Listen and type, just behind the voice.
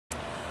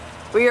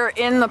We are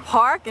in the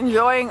park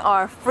enjoying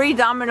our free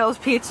Domino's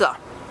pizza.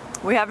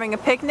 We're having a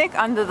picnic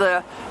under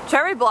the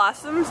cherry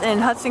blossoms in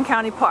Hudson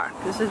County Park.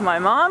 This is my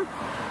mom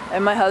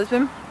and my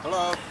husband.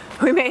 Hello.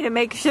 We made a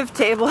makeshift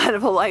table out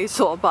of a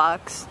Lysol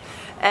box,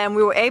 and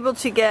we were able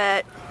to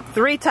get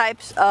 3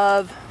 types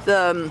of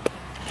the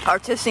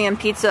artisan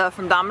pizza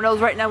from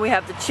Domino's. Right now we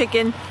have the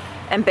chicken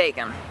and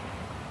bacon.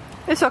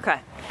 It's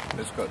okay.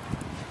 It's good.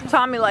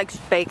 Tommy likes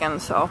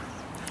bacon, so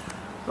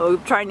we'll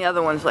be trying the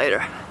other ones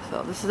later.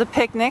 So this is a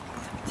picnic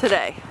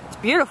today. It's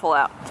beautiful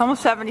out. It's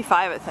almost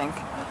 75, I think.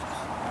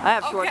 I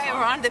have shorts on. Okay,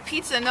 we're on to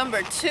pizza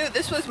number 2.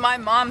 This was my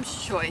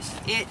mom's choice.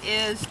 It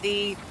is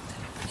the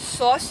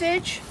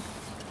sausage,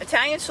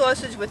 Italian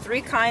sausage with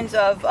 3 kinds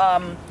of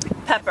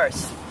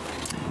peppers.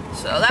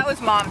 So that was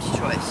mom's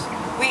choice.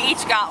 We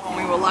each got one.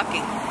 We were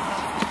lucky.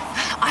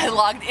 I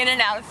logged in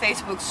and out of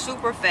Facebook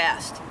super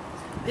fast.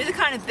 These are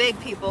kind of big,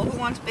 people. Who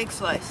wants big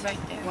slice? Right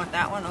there. You want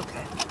that one?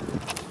 Okay.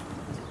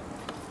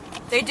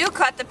 They do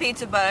cut the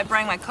pizza, but I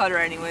bring my cutter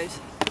anyways.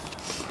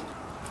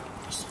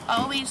 Just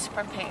always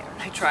prepared.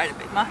 I try to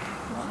be. Ma?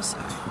 I'm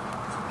sorry.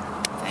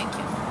 Thank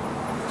you.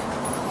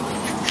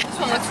 This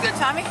one looks good,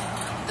 Tommy.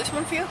 This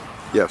one for you?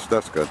 Yes,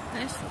 that's good.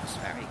 This looks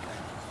very good.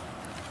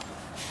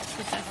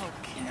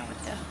 You know,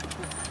 with the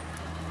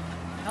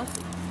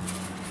healthy.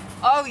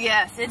 Oh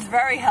yes, it's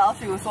very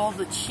healthy with all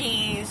the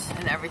cheese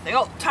and everything.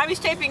 Oh, Tommy's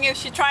taping you.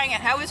 She's trying it.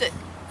 How is it?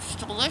 It's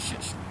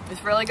delicious.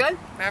 It's really good?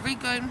 Very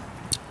good.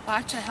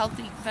 Lots of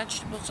healthy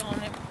vegetables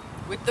on it.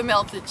 With the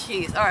melted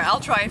cheese. Alright, I'll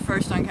try it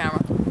first on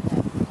camera.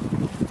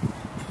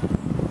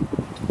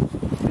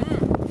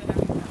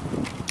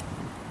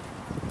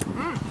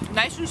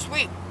 Nice and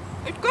sweet.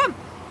 It's good.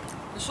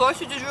 The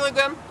sausage is really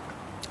good.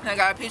 And I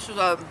got a piece of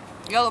the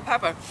yellow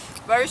pepper.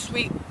 Very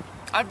sweet.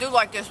 I do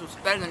like this one. It's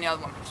better than the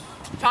other one.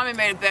 Tommy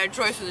made a bad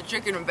choice with the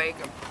chicken and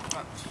bacon.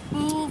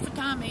 Ooh, for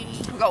Tommy.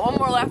 We got one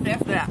more left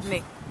after that.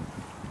 Me.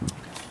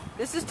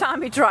 This is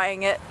Tommy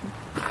trying it.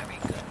 Very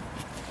good.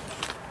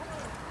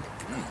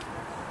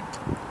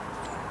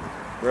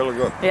 Really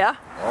good. Yeah?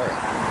 Oh,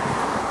 yeah.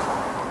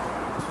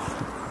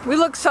 We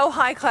look so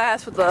high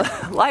class with the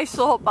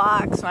Lysol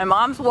box. My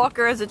mom's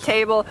walker as a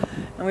table,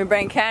 and we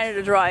bring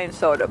Canada Dry and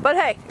soda. But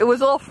hey, it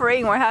was all free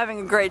and we're having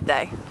a great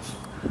day.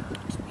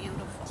 It's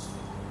beautiful.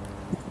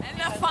 And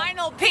the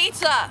final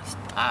pizza.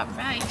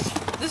 Alright.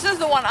 This is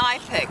the one I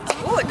picked.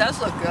 Ooh, it does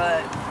look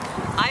good.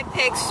 I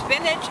picked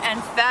spinach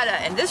and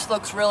feta, and this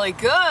looks really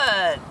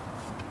good.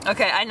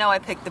 Okay, I know I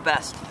picked the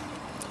best.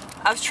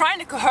 I was trying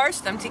to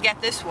coerce them to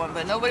get this one,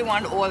 but nobody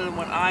wanted to order the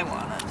one I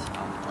wanted. So.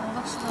 It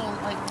looks a little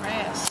like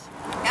grass.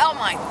 Oh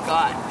my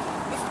god.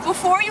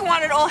 Before you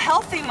wanted all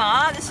healthy,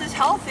 Ma. This is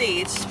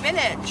healthy. It's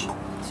spinach.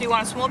 So you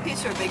want a small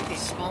piece or a big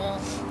piece? Small.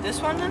 This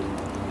one then?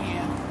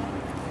 Yeah.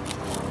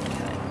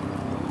 Okay.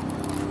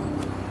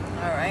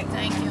 Alright.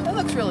 Thank you. That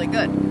looks really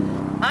good.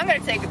 I'm going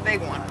to take a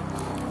big one.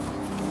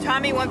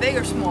 Tommy, one big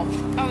or small?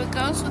 Oh, it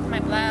goes with my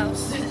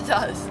blouse. It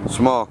does.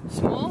 Small.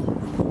 Small?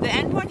 The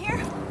end one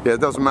here? Yeah,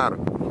 it doesn't matter.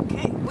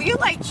 Okay. Well, you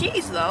like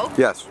cheese, though.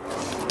 Yes.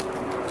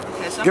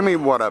 Okay, so Give me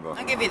whatever.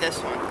 I'll give you this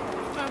one.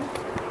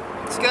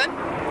 It's good?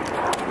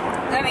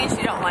 That means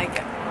you don't like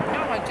it.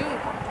 No, I do.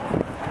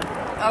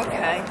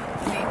 Okay.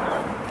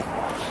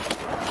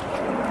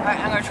 Alright,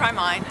 I'm going to try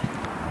mine.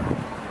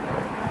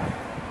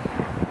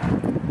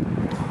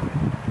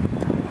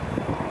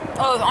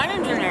 Oh, there's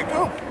onions in there, too.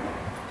 Oh,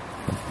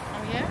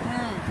 yeah?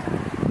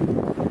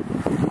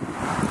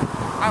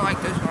 I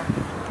like this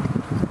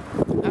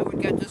one. I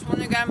would get this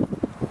one again,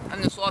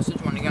 and the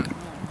sausage one again.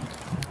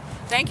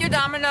 Thank you,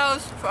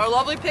 Domino's, for a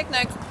lovely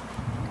picnic.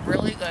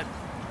 Really good.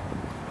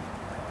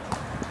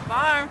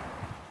 Bye.